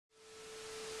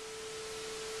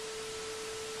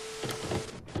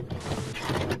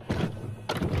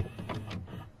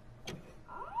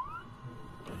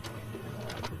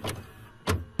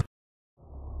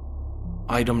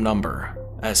Item number,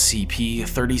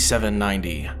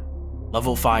 SCP-3790.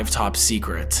 Level 5 Top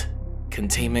Secret.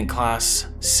 Containment Class,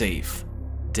 Safe.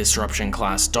 Disruption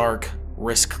Class, Dark.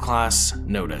 Risk Class,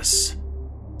 Notice.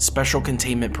 Special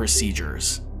Containment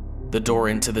Procedures. The door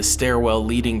into the stairwell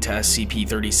leading to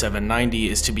SCP-3790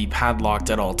 is to be padlocked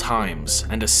at all times,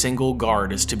 and a single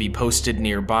guard is to be posted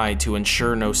nearby to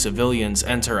ensure no civilians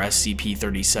enter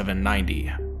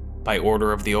SCP-3790. By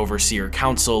order of the Overseer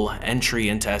Council, entry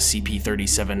into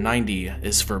SCP-3790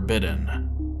 is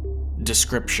forbidden.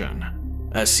 Description: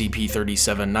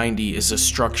 SCP-3790 is a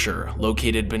structure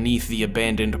located beneath the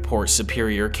abandoned Port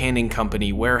Superior Canning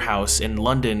Company warehouse in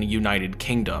London, United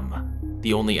Kingdom.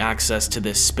 The only access to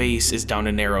this space is down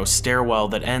a narrow stairwell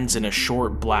that ends in a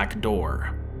short black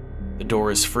door. The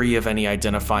door is free of any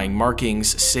identifying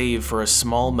markings save for a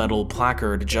small metal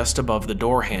placard just above the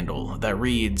door handle that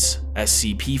reads,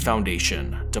 SCP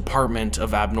Foundation, Department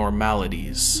of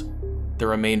Abnormalities. The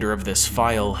remainder of this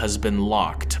file has been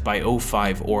locked by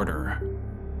O5 order.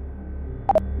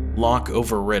 Lock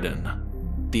overridden.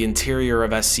 The interior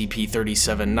of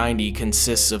SCP-3790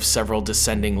 consists of several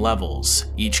descending levels,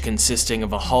 each consisting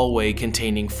of a hallway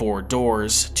containing 4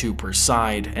 doors, 2 per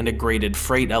side, and a graded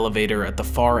freight elevator at the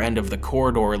far end of the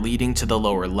corridor leading to the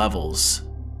lower levels.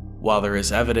 While there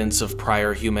is evidence of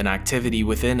prior human activity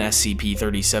within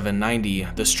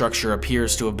SCP-3790, the structure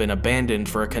appears to have been abandoned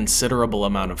for a considerable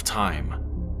amount of time.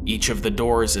 Each of the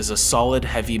doors is a solid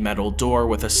heavy metal door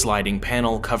with a sliding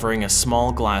panel covering a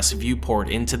small glass viewport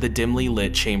into the dimly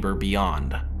lit chamber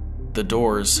beyond. The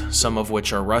doors, some of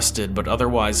which are rusted but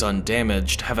otherwise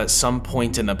undamaged, have at some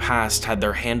point in the past had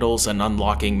their handles and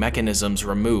unlocking mechanisms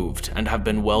removed and have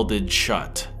been welded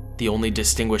shut. The only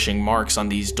distinguishing marks on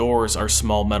these doors are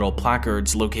small metal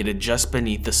placards located just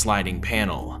beneath the sliding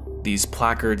panel. These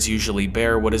placards usually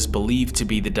bear what is believed to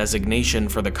be the designation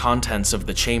for the contents of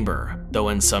the chamber, though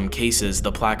in some cases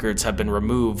the placards have been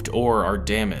removed or are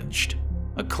damaged.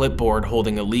 A clipboard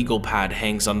holding a legal pad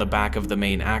hangs on the back of the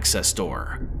main access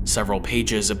door. Several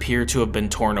pages appear to have been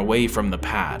torn away from the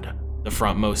pad. The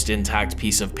frontmost intact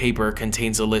piece of paper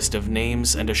contains a list of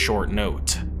names and a short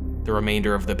note. The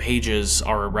remainder of the pages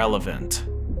are irrelevant.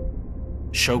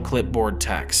 Show clipboard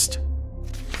text.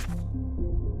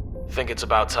 Think it's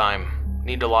about time.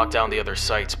 Need to lock down the other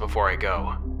sites before I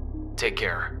go. Take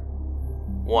care.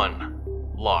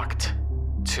 1. Locked.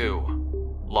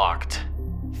 2. Locked.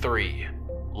 3.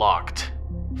 Locked.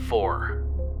 4.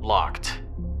 Locked.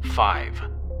 5.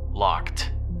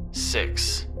 Locked.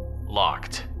 6.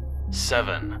 Locked.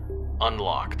 7.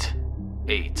 Unlocked.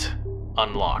 8.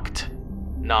 Unlocked.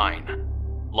 9.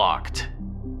 Locked.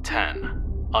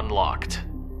 10. Unlocked.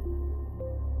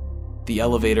 The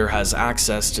elevator has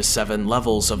access to 7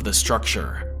 levels of the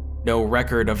structure. No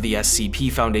record of the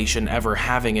SCP Foundation ever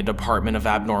having a Department of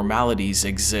Abnormalities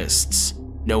exists.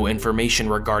 No information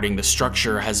regarding the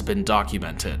structure has been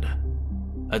documented.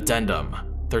 Addendum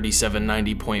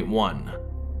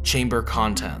 3790.1 Chamber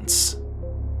Contents.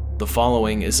 The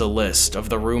following is a list of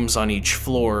the rooms on each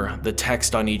floor, the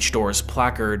text on each door's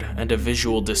placard, and a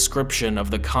visual description of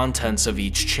the contents of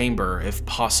each chamber if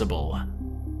possible.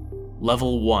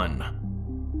 Level 1.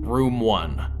 Room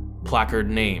 1. Placard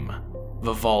name: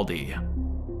 Vivaldi.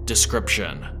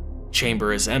 Description: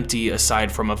 Chamber is empty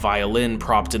aside from a violin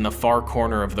propped in the far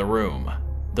corner of the room.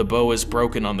 The bow is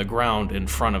broken on the ground in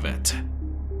front of it.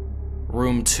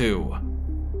 Room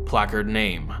 2. Placard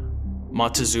name: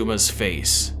 Montezuma's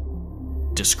face.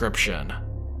 Description: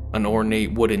 An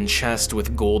ornate wooden chest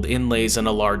with gold inlays and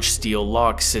a large steel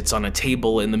lock sits on a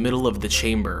table in the middle of the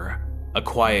chamber. A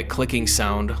quiet clicking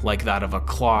sound, like that of a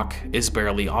clock, is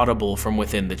barely audible from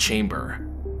within the chamber.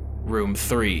 Room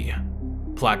 3.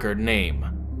 Placard name: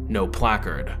 No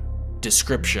placard.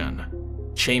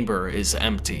 Description: Chamber is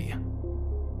empty.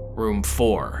 Room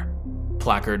 4.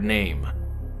 Placard name: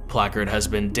 Placard has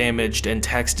been damaged and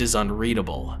text is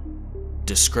unreadable.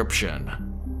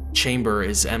 Description: Chamber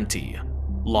is empty.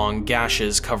 Long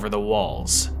gashes cover the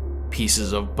walls.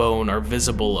 Pieces of bone are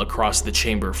visible across the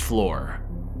chamber floor.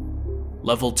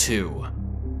 Level 2.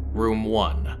 Room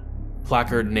 1.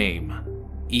 Placard name: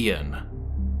 Ian.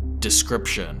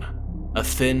 Description: A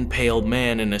thin, pale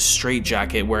man in a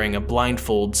straitjacket wearing a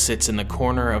blindfold sits in the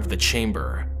corner of the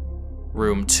chamber.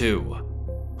 Room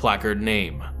 2. Placard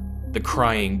name: The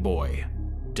Crying Boy.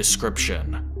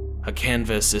 Description: A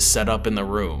canvas is set up in the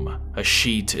room. A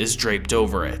sheet is draped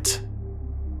over it.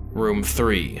 Room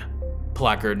 3.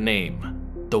 Placard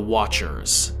name: The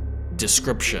Watchers.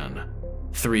 Description: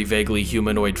 3 vaguely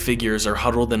humanoid figures are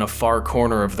huddled in a far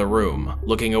corner of the room,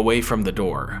 looking away from the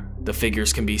door. The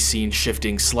figures can be seen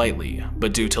shifting slightly,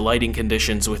 but due to lighting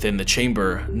conditions within the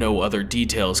chamber, no other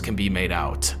details can be made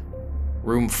out.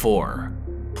 Room 4.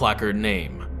 Placard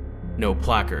name. No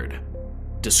placard.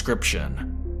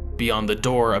 Description. Beyond the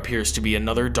door appears to be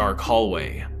another dark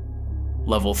hallway.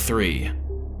 Level 3.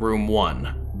 Room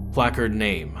 1. Placard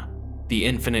name. The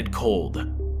Infinite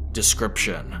Cold.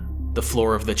 Description. The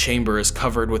floor of the chamber is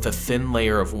covered with a thin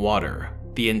layer of water.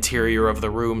 The interior of the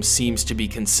room seems to be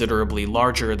considerably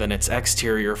larger than its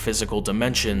exterior physical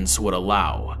dimensions would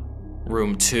allow.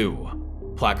 Room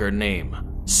 2. Placard name.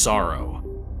 Sorrow.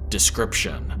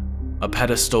 Description. A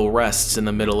pedestal rests in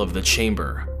the middle of the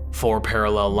chamber. 4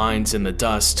 parallel lines in the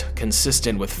dust,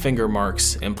 consistent with finger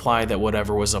marks, imply that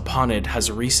whatever was upon it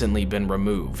has recently been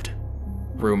removed.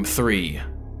 Room 3.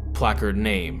 Placard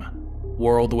name.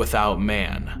 World Without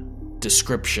Man.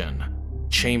 Description.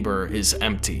 Chamber is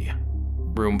empty.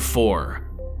 Room 4.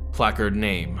 Placard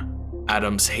name.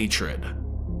 Adam's Hatred.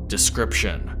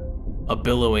 Description. A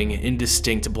billowing,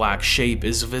 indistinct black shape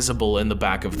is visible in the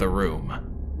back of the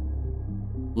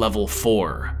room. Level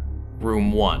 4.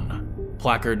 Room 1.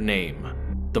 Placard name.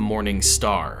 The Morning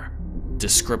Star.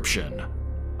 Description.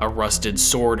 A rusted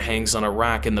sword hangs on a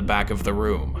rack in the back of the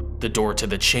room. The door to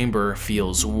the chamber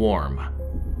feels warm.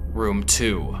 Room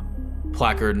 2.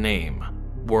 Placard name.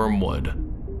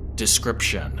 Wormwood.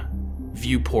 Description.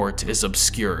 Viewport is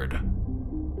obscured.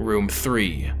 Room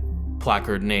 3.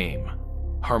 Placard name.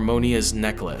 Harmonia's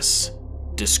Necklace.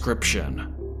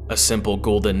 Description. A simple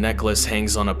golden necklace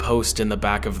hangs on a post in the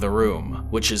back of the room,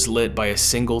 which is lit by a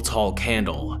single tall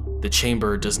candle. The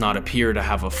chamber does not appear to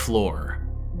have a floor.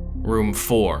 Room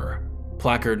 4.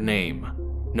 Placard name.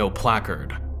 No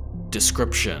placard.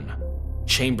 Description.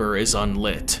 Chamber is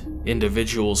unlit.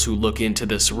 Individuals who look into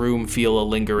this room feel a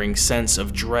lingering sense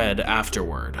of dread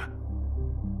afterward.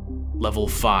 Level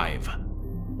 5.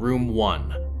 Room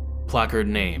 1. Placard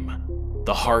name.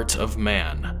 The Heart of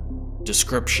Man.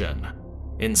 Description.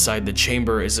 Inside the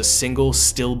chamber is a single,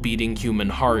 still-beating human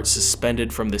heart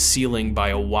suspended from the ceiling by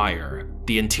a wire.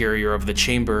 The interior of the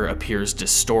chamber appears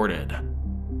distorted.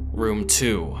 Room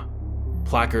 2.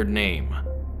 Placard name.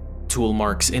 Tool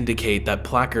marks indicate that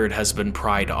placard has been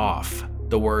pried off.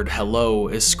 The word hello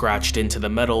is scratched into the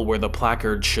metal where the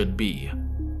placard should be.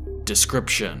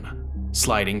 Description.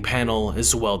 Sliding panel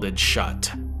is welded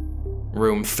shut.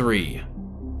 Room 3.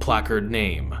 Placard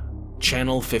name.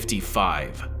 Channel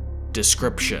 55.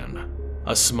 Description.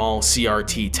 A small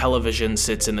CRT television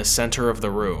sits in the center of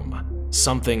the room.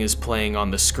 Something is playing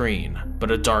on the screen, but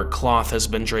a dark cloth has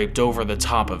been draped over the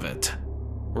top of it.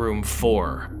 Room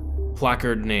 4.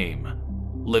 Placard name.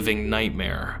 Living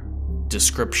Nightmare.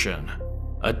 Description.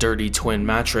 A dirty twin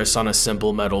mattress on a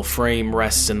simple metal frame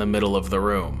rests in the middle of the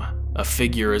room. A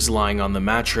figure is lying on the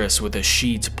mattress with a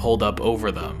sheet pulled up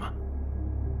over them.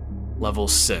 Level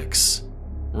 6.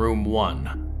 Room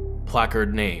 1.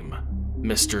 Placard name.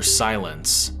 Mr.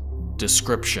 Silence.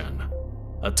 Description.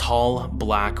 A tall,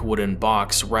 black wooden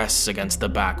box rests against the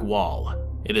back wall.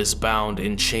 It is bound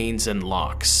in chains and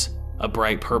locks. A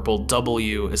bright purple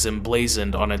W is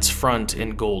emblazoned on its front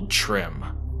in gold trim.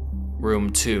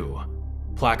 Room 2.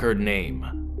 Placard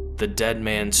name. The Dead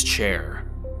Man's Chair.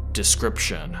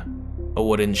 Description. A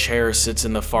wooden chair sits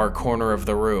in the far corner of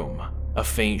the room. A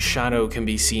faint shadow can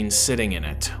be seen sitting in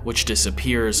it, which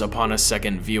disappears upon a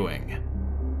second viewing.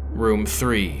 Room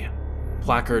 3.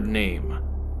 Placard name.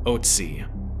 Otzi.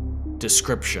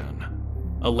 Description.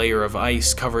 A layer of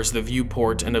ice covers the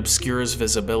viewport and obscures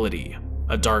visibility.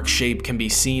 A dark shape can be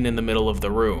seen in the middle of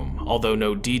the room, although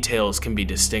no details can be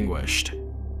distinguished.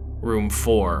 Room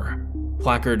 4.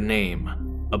 Placard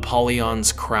name.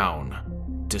 Apollyon's Crown.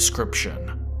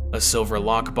 Description. A silver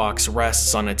lockbox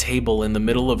rests on a table in the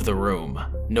middle of the room.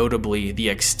 Notably, the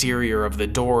exterior of the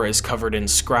door is covered in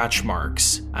scratch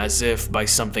marks, as if by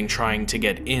something trying to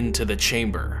get into the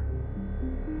chamber.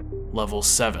 Level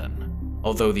 7.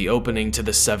 Although the opening to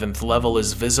the 7th level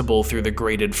is visible through the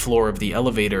grated floor of the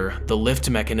elevator, the lift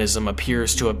mechanism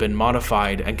appears to have been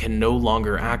modified and can no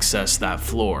longer access that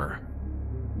floor.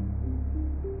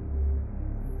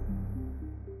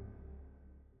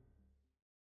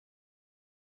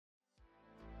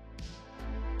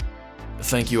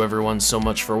 Thank you everyone so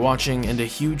much for watching, and a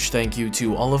huge thank you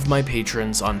to all of my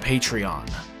patrons on Patreon.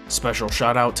 Special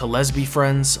shout out to Lesby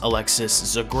Friends, Alexis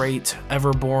Zagreat,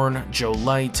 Everborn, Joe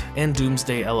Light, and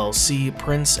Doomsday LLC,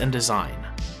 Prince and Design.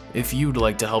 If you'd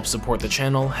like to help support the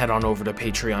channel, head on over to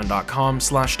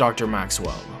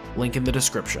patreon.com/drmaxwell, link in the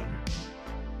description.